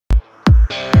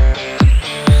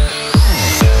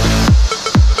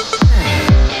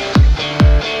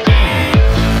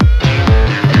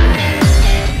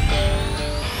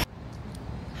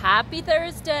Happy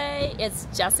Thursday! It's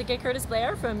Jessica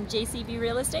Curtis-Blair from JCB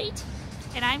Real Estate.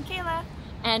 And I'm Kayla.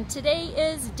 And today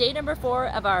is day number 4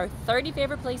 of our 30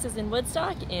 favorite places in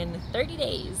Woodstock in 30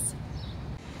 days.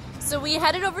 So we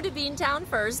headed over to Beantown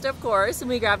first, of course, and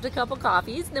we grabbed a couple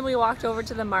coffees, and then we walked over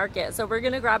to the market. So we're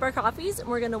gonna grab our coffees and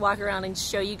we're gonna walk around and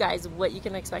show you guys what you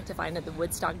can expect to find at the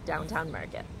Woodstock downtown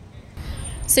market.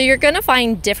 So you're going to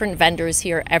find different vendors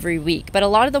here every week, but a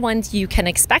lot of the ones you can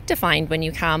expect to find when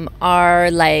you come are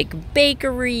like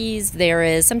bakeries.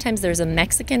 Sometimes there's a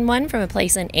Mexican one from a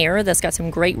place in Aylmer that's got some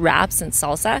great wraps and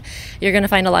salsa. You're going to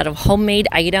find a lot of homemade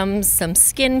items, some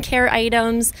skincare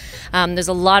items. There's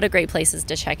a lot of great places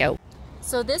to check out.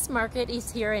 So this market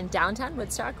is here in downtown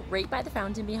Woodstock, right by the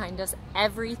fountain behind us,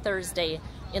 every Thursday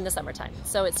in the summertime.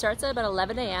 So it starts at about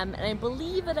 11 a.m. and I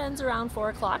believe it ends around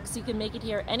 4 o'clock, so you can make it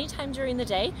here anytime during the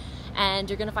day, and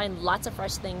you're gonna find lots of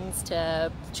fresh things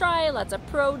to try, lots of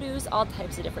produce, all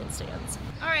types of different stands.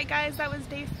 Alright guys, that was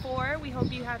day 4. We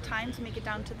hope you have time to make it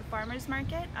down to the farmers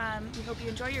market. We hope you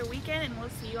enjoy your weekend, and we'll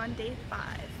see you on day 5.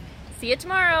 See you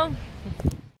tomorrow!